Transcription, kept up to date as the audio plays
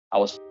I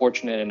was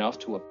fortunate enough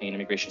to obtain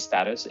immigration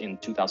status in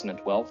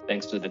 2012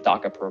 thanks to the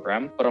DACA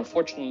program. But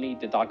unfortunately,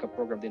 the DACA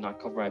program did not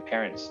cover my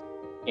parents.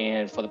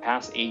 And for the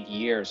past 8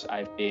 years,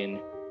 I've been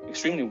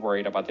extremely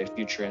worried about their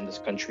future in this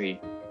country,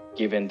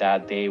 given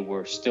that they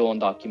were still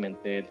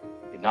undocumented,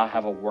 did not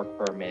have a work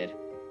permit,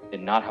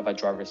 did not have a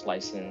driver's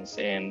license.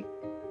 And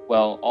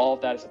well, all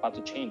of that is about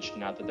to change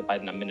now that the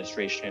Biden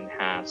administration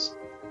has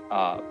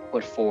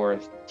put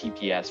forth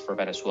TPS for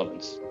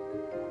Venezuelans.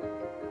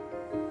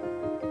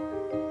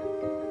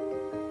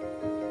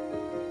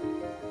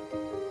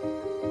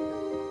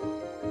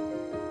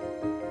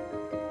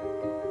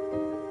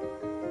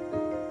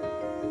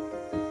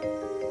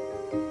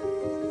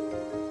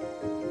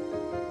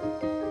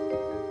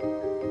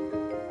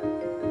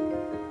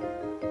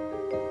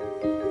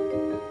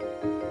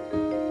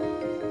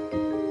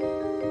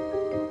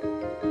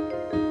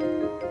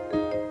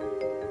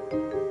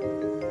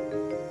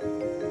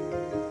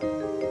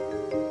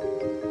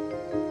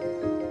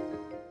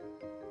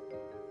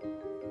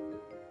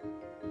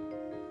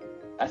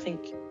 I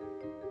think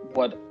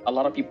what a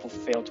lot of people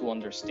fail to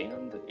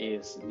understand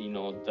is,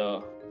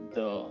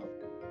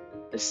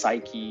 the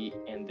psyche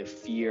and the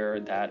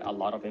fear that a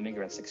lot of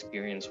immigrants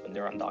experience when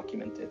they're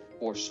undocumented.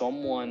 For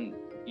someone,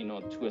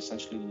 to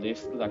essentially live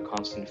through that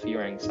constant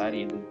fear and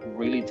anxiety, it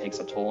really takes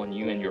a toll on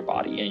you and your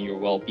body and your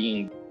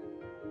well-being.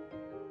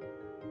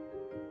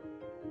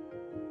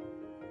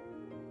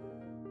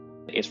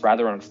 It's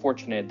rather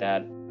unfortunate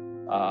that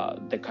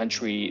the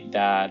country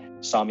that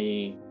saw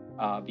me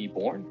be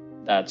born,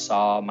 that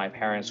saw my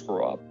parents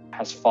grow up,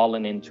 has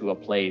fallen into a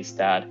place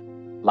that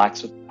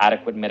lacks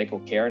adequate medical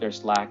care.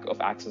 There's lack of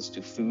access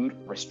to food,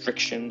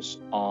 restrictions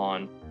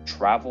on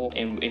travel,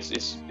 and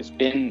it's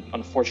been,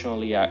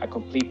 unfortunately, a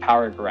complete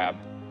power grab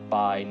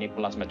by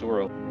Nicolas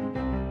Maduro.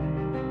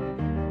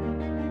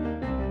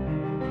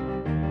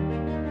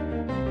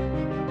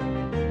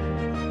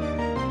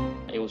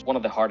 It was one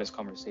of the hardest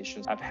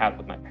conversations I've had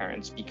with my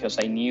parents because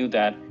I knew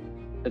that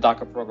the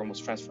DACA program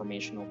was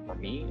transformational for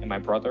me and my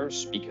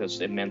brothers because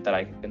it meant that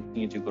I could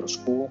continue to go to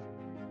school,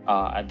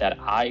 and that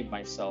I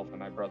myself and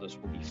my brothers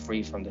would be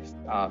free from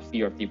the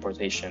fear of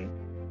deportation.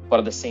 But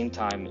at the same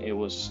time, it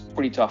was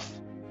pretty tough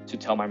to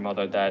tell my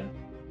mother that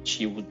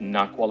she would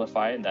not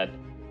qualify and that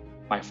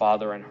my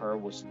father and her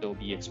would still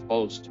be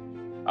exposed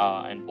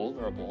and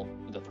vulnerable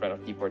to the threat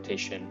of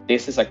deportation.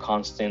 This is a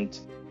constant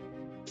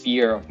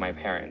fear of my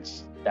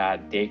parents,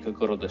 that they could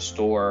go to the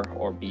store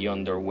or be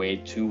on their way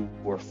to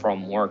or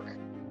from work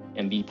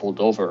and be pulled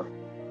over.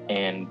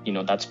 And,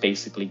 that's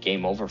basically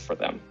game over for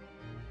them.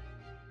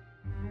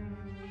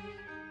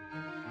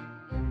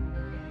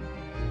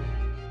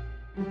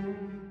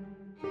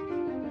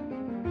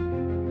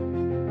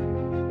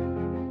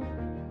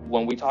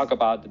 When we talk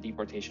about the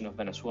deportation of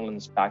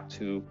Venezuelans back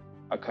to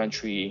a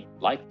country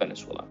like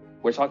Venezuela,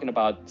 we're talking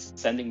about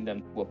sending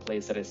them to a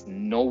place that is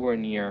nowhere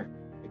near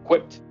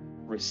equipped to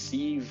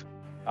receive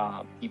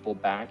people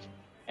back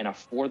and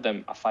afford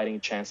them a fighting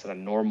chance at a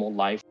normal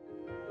life.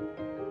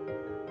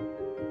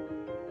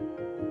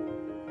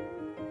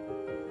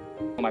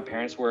 My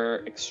parents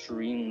were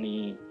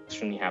extremely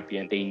happy,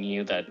 and they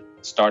knew that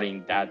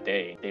starting that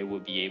day, they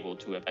would be able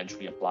to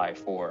eventually apply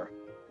for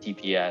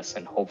TPS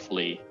and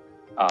hopefully,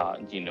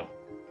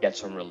 get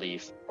some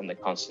relief from the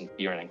constant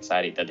fear and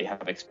anxiety that they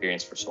have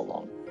experienced for so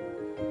long.